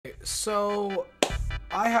so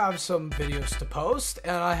I have some videos to post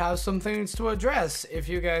and I have some things to address. If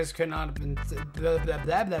you guys could not have been blah, blah,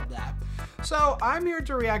 blah, blah, blah. So I'm here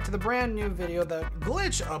to react to the brand new video that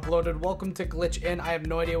Glitch uploaded. Welcome to Glitch In. I have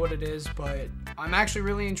no idea what it is, but I'm actually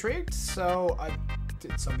really intrigued. So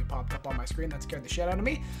something popped up on my screen that scared the shit out of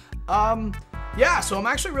me. Yeah, so I'm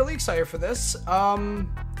actually really excited for this.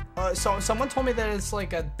 So someone told me that it's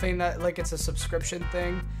like a thing that, like, it's a subscription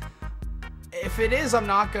thing. If it is, I'm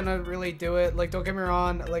not gonna really do it. Like, don't get me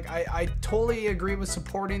wrong, like, I totally agree with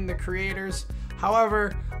supporting the creators.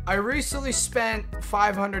 However, I recently spent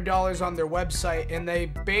 $500 on their website and they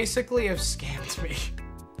basically have scammed me.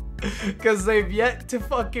 Because they've yet to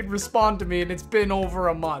fucking respond to me and it's been over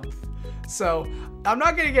a month. So I'm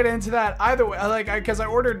not gonna get into that either way. Because I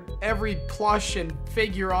ordered every plush and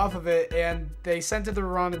figure off of it, and they sent it to the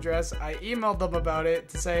wrong address. I emailed them about it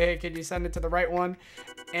to say, hey, can you send it to the right one?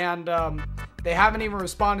 And they haven't even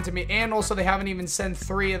responded to me. And also, they haven't even sent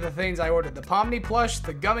 3 of the things I ordered: the POMNI plush,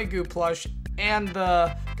 the Gummy Goo plush, and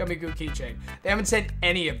the Gummy Goo keychain. They haven't sent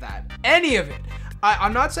any of that. Any of it.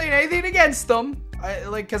 I'm not saying anything against them.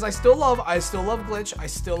 Because I still love Glitch, I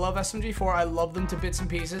still love SMG4, I love them to bits and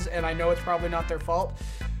pieces, and I know it's probably not their fault.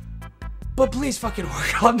 But please fucking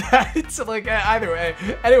work on that. So, like, either way.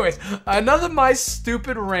 Anyways, enough of my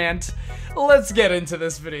stupid rant. Let's get into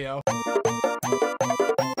this video.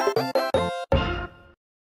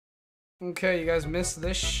 Okay, you guys missed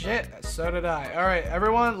this shit. So did I. Alright,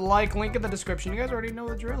 everyone, link in the description. You guys already know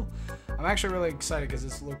the drill. I'm actually really excited because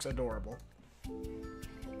this looks adorable.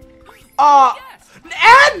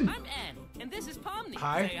 N! I'm N, and this is POMNI.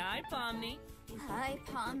 Hi. Say hi, POMNI. Hi,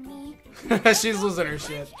 POMNI. She's losing her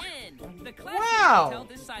shit. Wow. Tell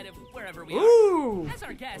this side of wherever we Ooh. are. As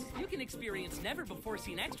our guest, you can experience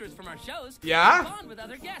never-before-seen extras from our shows. Yeah? Bond with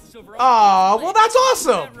other guests over oh, well, that's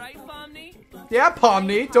awesome. Isn't that right, POMNI? Yeah,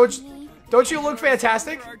 POMNI. Don't you look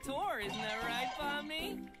fantastic? For our tour, isn't that right,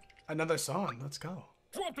 POMNI? Another song. Let's go.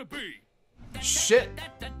 Drop the beat. Shit.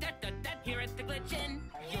 Here at the Glitch In,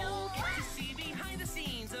 you'll get to see behind the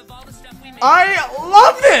scenes of all the stuff we make. I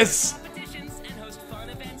love this. Competitions and host fun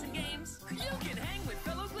events and games. You can hang with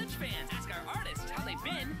fellow Glitch fans, ask our artists how they've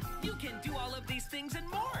been. You can do all of these things and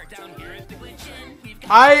more down here at the Glitch In.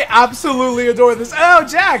 I absolutely adore this. Oh,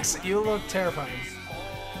 Jax, you look terrifying.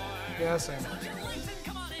 Yeah, same.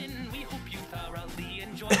 Come on in. We hope you thoroughly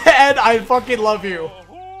enjoy. And I fucking love you.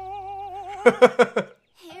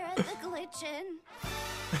 Here at the Glitch In.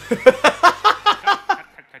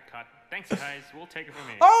 Cut. Thanks, guys. We'll take it from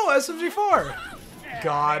here. Oh, SMG4.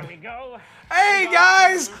 God. There we go. Hey,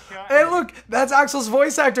 guys. Hey, look. That's Axel's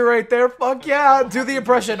voice actor right there. Fuck yeah. Do the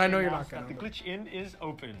impression. I know you're not gonna. The Glitch In is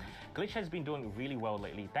open. Glitch has been doing really well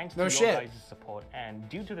lately, thanks to No your shit. guys' support, and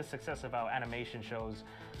due to the success of our animation shows,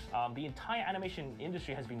 the entire animation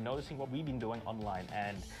industry has been noticing what we've been doing online,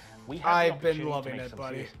 and we have I've the opportunity been to loving make it, some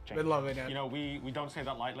buddy. serious Been changes. loving it. You know, we don't say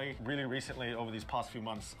that lightly. Really recently, over these past few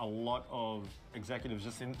months, a lot of executives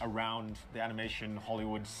just in around the animation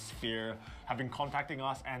Hollywood sphere have been contacting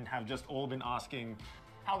us and have just all been asking,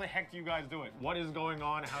 how the heck do you guys do it? What is going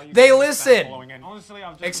on? How you They guys listen. following? And honestly,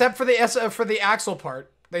 I've just Except for the Axel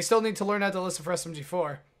part. They still need to learn how to listen for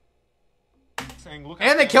SMG4. saying, look,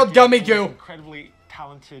 And they out killed there, Gummy give all Goo. these incredibly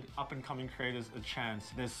talented up-and-coming creators a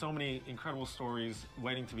chance. There's so many incredible stories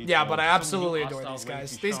waiting to be Yeah, told. but I So many absolutely new adore art these styles waiting guys.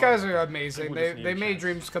 to be These shown. guys are amazing. People just They need a made chance.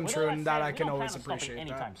 dreams come With true, all that and that said, I we can don't always plan on stopping appreciate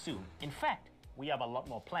anytime that. soon. In fact, we have a lot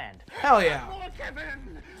more planned. Hell yeah.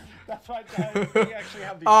 That's right, guys. We actually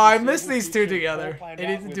have these Oh, I two miss series these two featured all together. planned They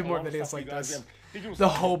need out to with do a more lot of videos stuff like for you guys. this. We have digital The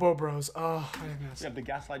stuff. Hobo Bros. Oh, I miss We have the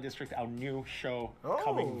Gaslight District, our new show, Oh.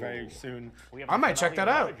 coming very soon. We have I the might check finale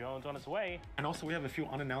that of out. Jones on its way. And also we have a few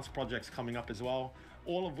unannounced projects coming up as well,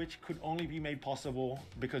 all of which could only be made possible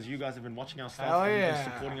because you guys have been watching our stuff Hell and yeah.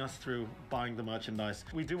 been supporting us through buying the merchandise.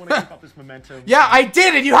 We do want to keep up this momentum. Yeah, I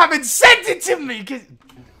did, and you haven't sent it to me.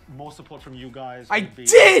 More support from you guys. I would be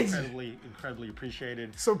did! incredibly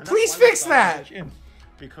appreciated. So And that's please why we fix started that. Glitch In,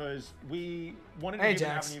 because we wanted to Hey, give an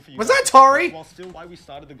Jax. avenue for you Was guys that to support Tari? while still why we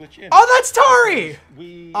started the Glitch In. Oh, that's Tari.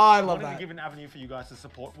 We Oh, I love wanted that. to give an avenue for you guys to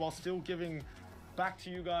support while still giving back to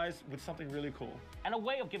you guys with something really cool. And a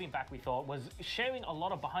way of giving back, we thought, was sharing a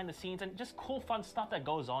lot of behind the scenes and just cool, fun stuff that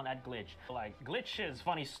goes on at Glitch. Like glitches,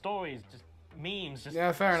 funny stories, just memes, just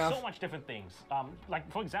Yeah, fair enough. so much different things.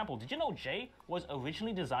 Like, for example, did you know Jay was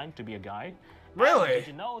originally designed to be a guy? Really? And did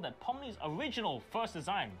you know that POMNI's original first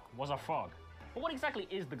design was a frog? But what exactly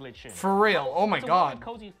is the Glitch In? For real. Oh my It's a warm and god.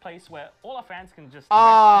 cozy place where all our fans can just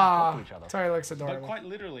Ah, talk to each other. sorry, looks But adorable. quite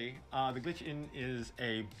literally, the Glitch In is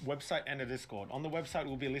a website and a Discord. On the website,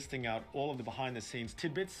 we'll be listing out all of the behind-the-scenes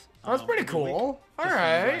tidbits. Oh, that's pretty every week, cool. just for you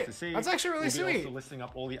Alright. guys to see. That's actually really We'll be sweet. also listing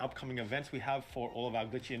up all the upcoming events we have for all of our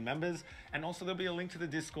Glitch In members, and also there'll be a link to the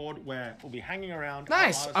Discord where we'll be hanging around. Our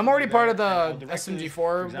Nice. artists I'm will already be part there, of the and our directors, SMG4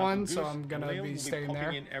 for example, one, so Goose I'm gonna and Liam be will staying popping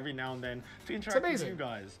there. in every now and then to interact with amazing. you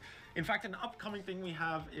guys. In fact, an upcoming thing we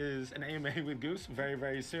have is an AMA with Goose very,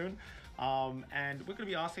 very soon. And we're going to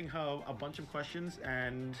be asking her a bunch of questions,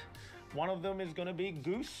 and one of them is going to be,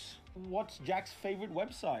 Goose, what's Jack's favorite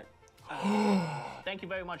website? Thank you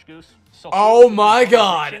very much, Goose. So Oh my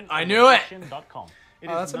god, I knew it. glitchin.com. It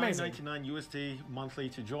Oh, is that's amazing. $9.99 USD monthly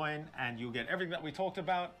to join, and you'll get everything that we talked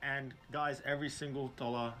about. And guys, every single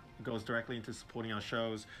dollar goes directly into supporting our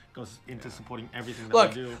shows, goes into supporting everything that Look,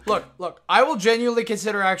 we do. look. I will genuinely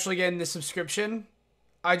consider actually getting the subscription.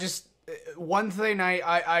 I just one thing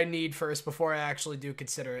I need first before I actually do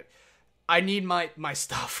consider it. I need my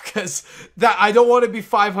stuff because that I don't want to be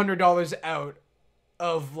 $500 out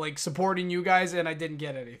of like supporting you guys and I didn't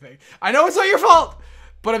get anything. I know it's not your fault,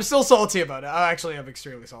 but I'm still salty about it. I actually am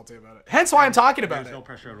extremely salty about it. Hence why I'm talking about There's it. no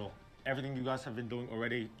pressure at all. Everything you guys have been doing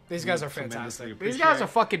already. These guys we are tremendously fantastic. These appreciate. guys are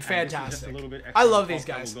fucking And this is just a fantastic. little bit I extra love on these top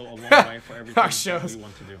that guys. will go a long way for everything Our that shows. we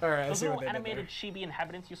want to do. All right, I Those see what little they did there. animated chibi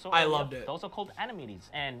inhabitants you saw I earlier, loved it. Those are called animaties,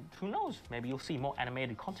 and who knows, maybe you'll see more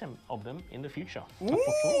animated content of them in the future.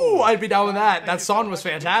 Ooh, I'd be down with that. Thank That you so song was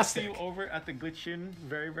much. fantastic. See you over at the Glitch In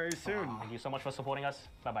very, very soon. Thank you so much for supporting us.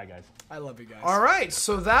 Bye-bye, guys. I love you guys. All right,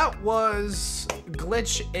 so that was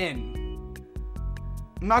Glitch In.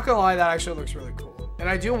 I'm not gonna lie, that actually looks really cool. And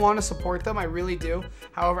I do want to support them, I really do.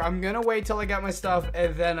 However, I'm gonna wait till I get my stuff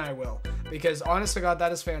and then I will. Because honest to God,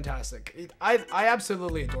 that is fantastic. I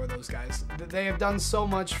absolutely adore those guys. They have done so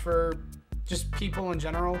much for just people in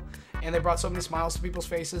general. And they brought so many smiles to people's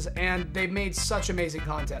faces. And they made such amazing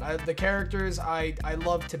content. The characters, I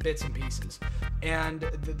love to bits and pieces. And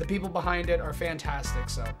the people behind it are fantastic.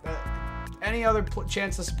 So, any other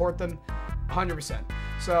chance to support them, 100%.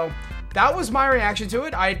 So, that was my reaction to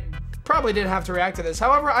it. I probably didn't have to react to this.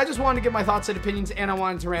 However, I just wanted to give my thoughts and opinions, and I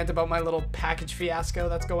wanted to rant about my little package fiasco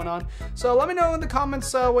that's going on. So let me know in the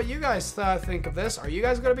comments what you guys think of this. Are you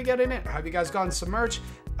guys going to be getting it? Have you guys gotten some merch?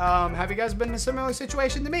 Have you guys been in a similar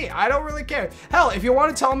situation to me? I don't really care. Hell, if you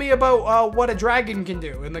want to tell me about what a dragon can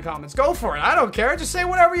do in the comments, go for it. I don't care. Just say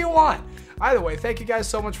whatever you want. Either way, thank you guys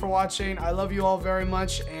so much for watching. I love you all very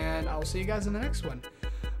much, and I will see you guys in the next one.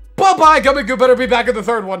 Bye-bye. Gummy Goo better be back in the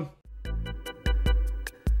third one.